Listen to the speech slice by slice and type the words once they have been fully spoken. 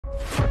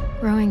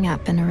Growing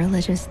up in a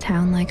religious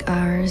town like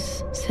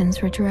ours,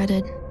 sins were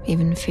dreaded,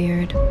 even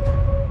feared.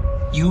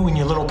 You and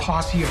your little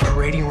posse are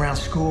parading around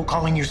school,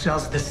 calling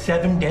yourselves the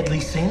 7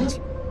 deadly sins?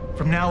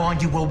 From now on,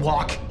 you will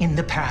walk in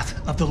the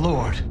path of the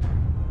Lord.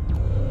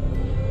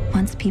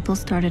 Once people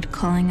started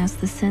calling us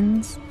the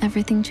sins,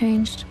 everything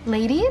changed.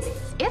 Ladies,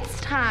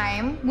 it's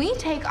time we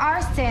take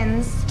our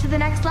sins to the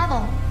next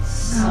level.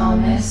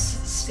 Salus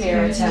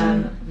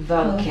Spiritum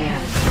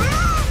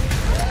Vocam.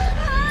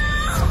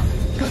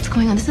 What's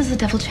going on? This is a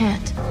devil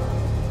chant.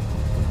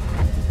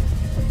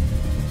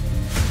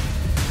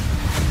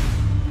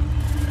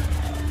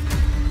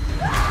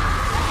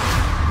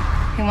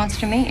 He wants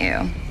to meet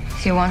you.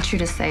 He wants you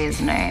to say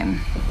his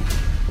name.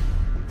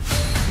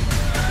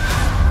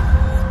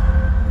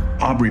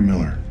 Aubrey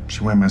Miller.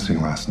 She went missing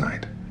last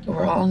night.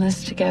 We're all in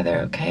this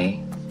together,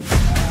 okay?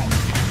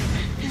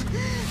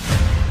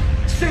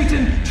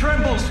 Satan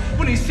trembles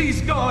when he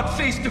sees God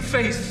face to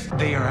face.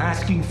 They are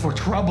asking for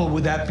trouble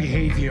with that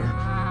behavior.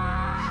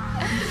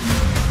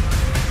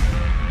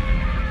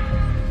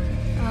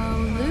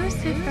 Oh,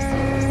 Lucifer.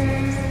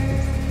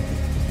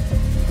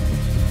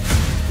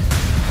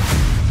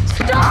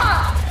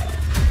 Stop!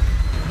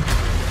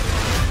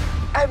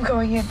 I'm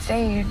going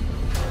insane.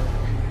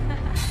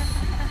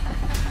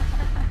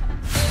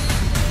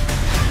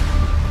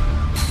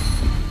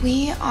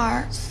 We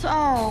are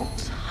so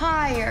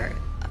tired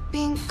of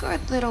being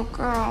good little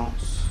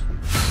girls.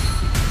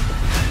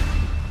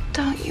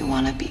 Don't you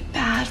want to be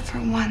bad for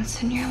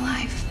once in your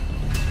life?